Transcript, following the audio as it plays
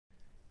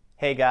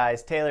Hey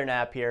guys, Taylor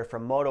Knapp here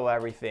from Moto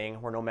Everything,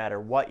 where no matter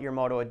what your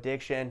moto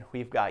addiction,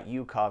 we've got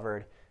you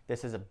covered.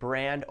 This is a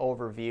brand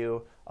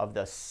overview of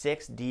the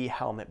 6D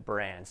helmet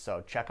brand,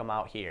 so check them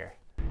out here.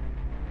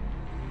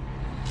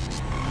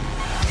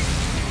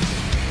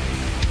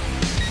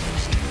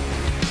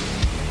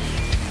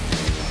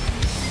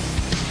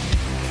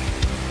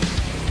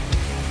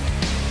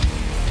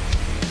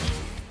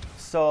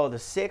 So the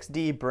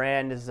 6D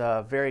brand is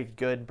a very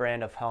good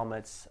brand of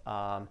helmets.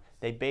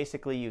 They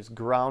basically use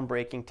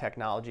groundbreaking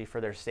technology for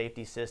their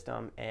safety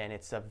system, and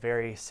it's a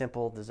very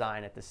simple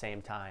design at the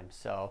same time.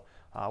 So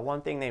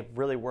one thing they've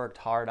really worked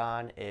hard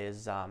on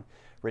is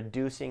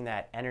reducing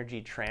that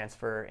energy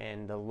transfer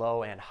in the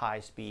low and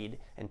high speed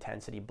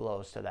intensity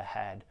blows to the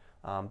head.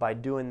 By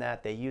doing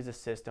that, they use a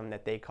system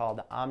that they call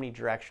the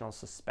omnidirectional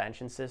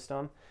suspension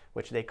system,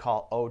 which they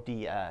call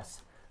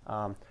ODS.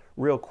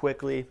 Real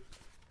quickly,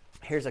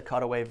 here's a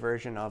cutaway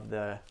version of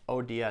the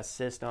ODS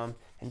system,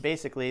 and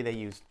basically they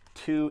use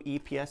two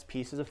EPS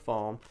pieces of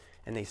foam,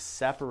 and they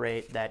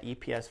separate that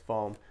EPS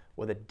foam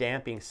with a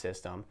damping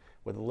system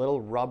with little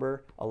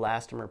rubber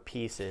elastomer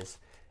pieces,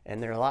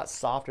 and they're a lot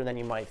softer than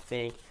you might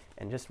think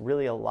and just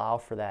really allow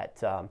for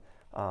that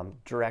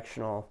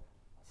directional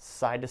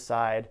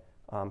side-to-side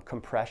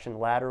compression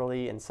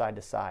laterally and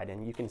side-to-side,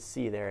 and you can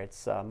see there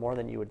it's more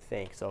than you would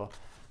think. So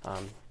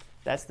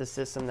that's the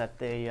system that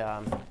they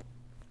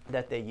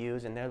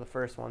use, and they're the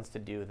first ones to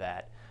do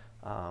that.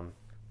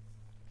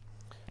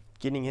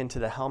 Getting into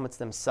the helmets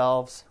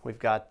themselves, we've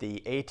got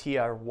the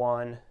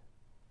ATR-1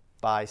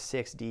 by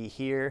 6D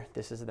here.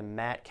 This is the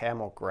matte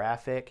camo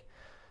graphic.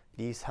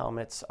 These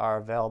helmets are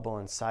available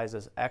in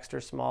sizes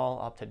extra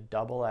small up to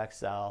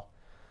XXL.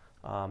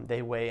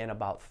 They weigh in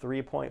about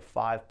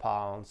 3.5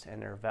 pounds,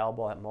 and they're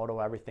available at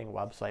Moto Everything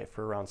website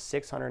for around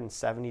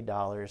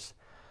 $670.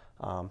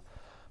 All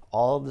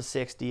of the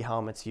 6D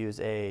helmets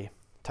use a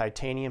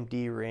titanium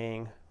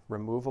D-ring,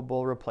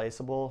 removable,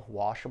 replaceable,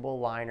 washable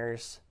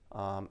liners,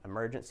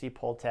 emergency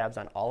pull tabs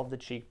on all of the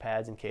cheek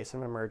pads in case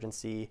of an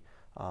emergency.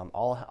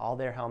 All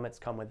their helmets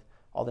come with,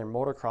 all their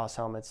motocross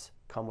helmets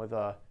come with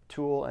a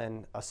tool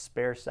and a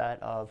spare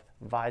set of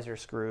visor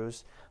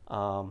screws.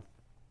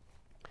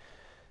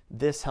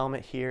 This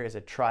helmet here is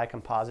a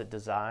tri-composite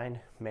design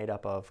made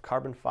up of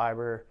carbon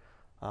fiber,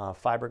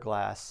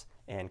 fiberglass,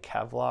 and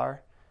Kevlar.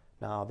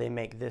 Now they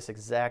make this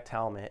exact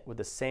helmet with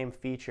the same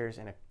features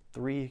in a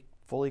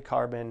fully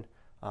carbon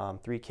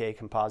 3K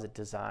composite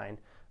design,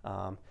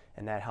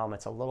 and that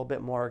helmet's a little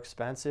bit more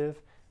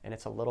expensive and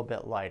it's a little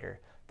bit lighter.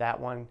 That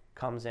one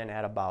comes in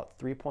at about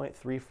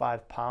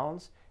 3.35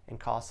 pounds and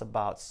costs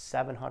about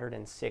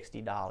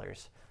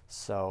 $760.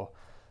 So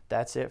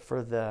that's it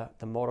for the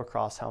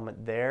motocross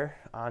helmet there.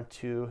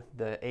 Onto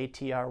the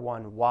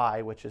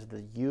ATR-1Y, which is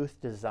the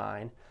youth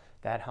design.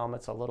 That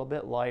helmet's a little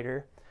bit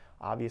lighter.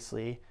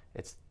 Obviously,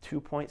 it's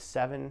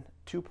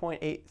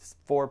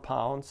 2.84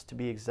 pounds to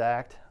be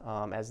exact,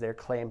 as their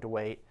claimed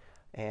weight,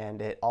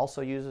 and it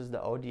also uses the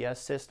ODS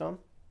system,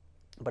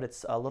 but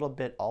it's a little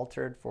bit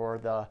altered for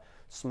the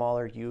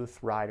smaller youth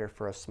rider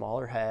for a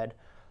smaller head,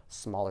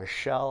 smaller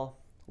shell,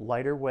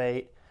 lighter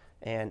weight,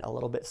 and a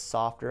little bit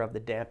softer of the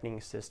dampening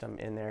system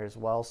in there as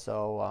well.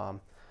 So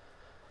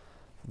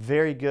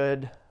very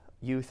good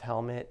youth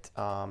helmet.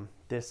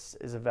 This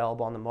is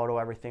available on the Moto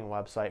Everything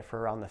website for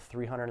around the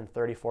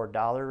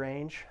 $334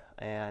 range,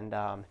 and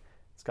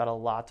it's got a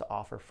lot to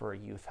offer for a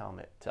youth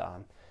helmet.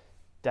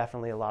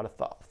 Definitely a lot of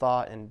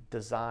thought and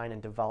design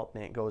and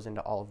development goes into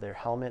all of their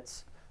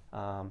helmets.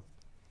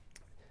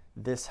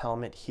 This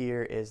helmet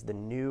here is the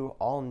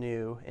all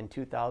new in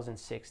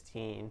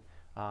 2016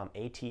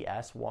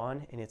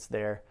 ATS-1, and it's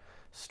their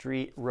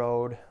street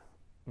road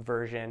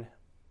version,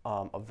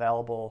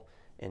 available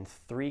in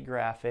 3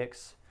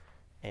 graphics,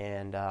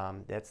 and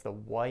that's the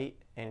white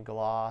and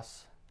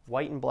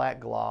black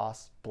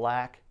gloss,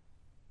 black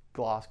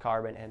gloss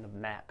carbon, and the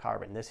matte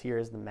carbon. This here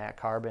is the matte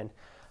carbon.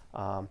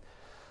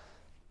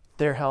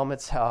 Their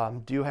helmets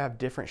do have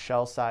different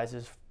shell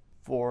sizes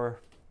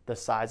for the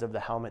size of the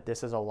helmet.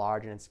 This is a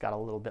large, and it's got a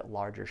little bit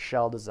larger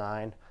shell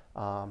design.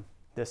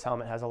 This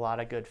helmet has a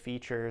lot of good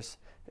features.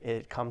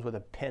 It comes with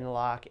a pin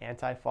lock,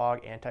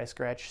 anti-fog,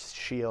 anti-scratch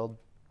shield,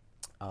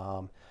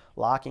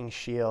 locking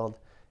shield,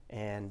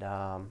 and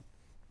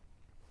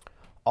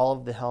all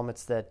of the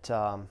helmets that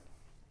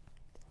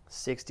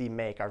 6D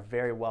make are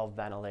very well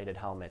ventilated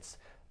helmets,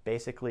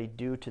 basically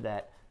due to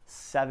that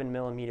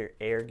 7mm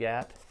air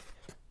gap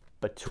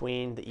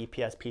between the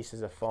EPS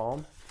pieces of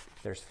foam.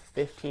 There's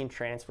 15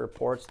 transfer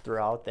ports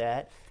throughout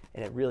that,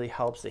 and it really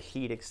helps the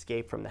heat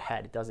escape from the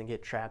head. It doesn't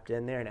get trapped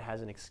in there, and it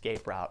has an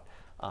escape route.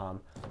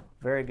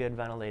 Very good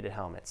ventilated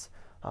helmets.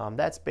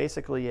 That's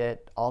basically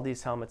it. All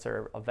these helmets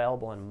are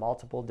available in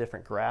multiple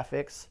different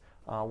graphics.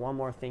 One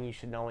more thing you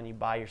should know when you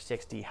buy your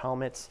 6D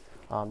helmets,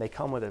 they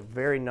come with a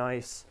very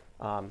nice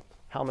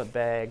helmet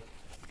bag,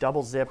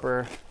 double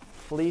zipper,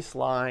 fleece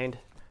lined,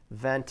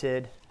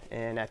 vented,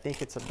 and I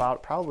think it's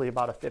probably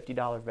about a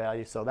 $50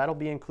 value. So that'll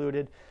be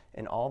included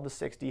in all the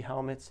 6D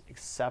helmets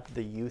except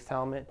the youth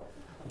helmet.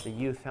 The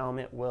youth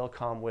helmet will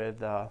come with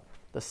the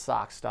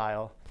sock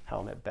style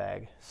helmet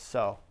bag.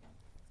 So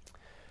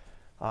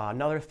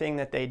another thing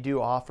that they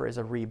do offer is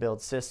a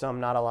rebuild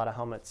system. Not a lot of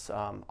helmets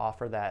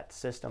offer that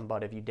system,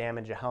 but if you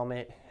damage a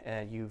helmet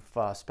and you've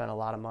spent a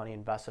lot of money,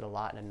 invested a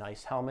lot in a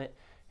nice helmet,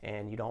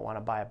 and you don't want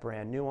to buy a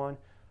brand new one,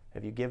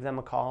 if you give them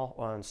a call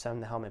and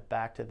send the helmet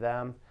back to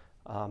them,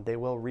 they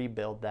will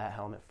rebuild that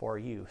helmet for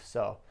you.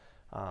 So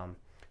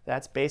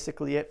that's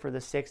basically it for the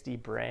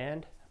 6D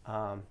brand.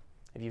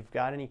 If you've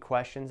got any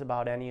questions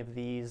about any of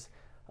these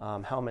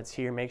helmets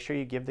here, make sure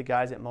you give the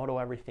guys at Moto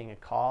Everything a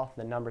call.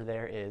 The number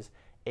there is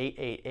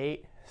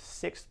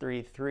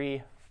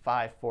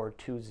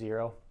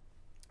 888-633-5420.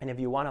 And if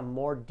you want a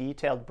more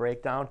detailed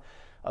breakdown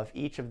of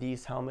each of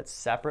these helmets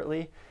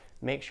separately,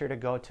 make sure to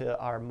go to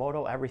our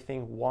Moto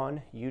Everything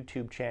 1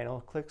 YouTube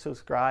channel, click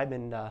subscribe,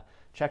 and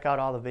check out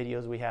all the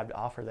videos we have to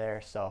offer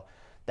there. So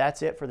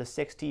that's it for the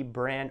 6D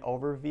brand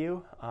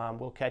overview.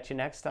 We'll catch you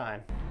next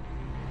time.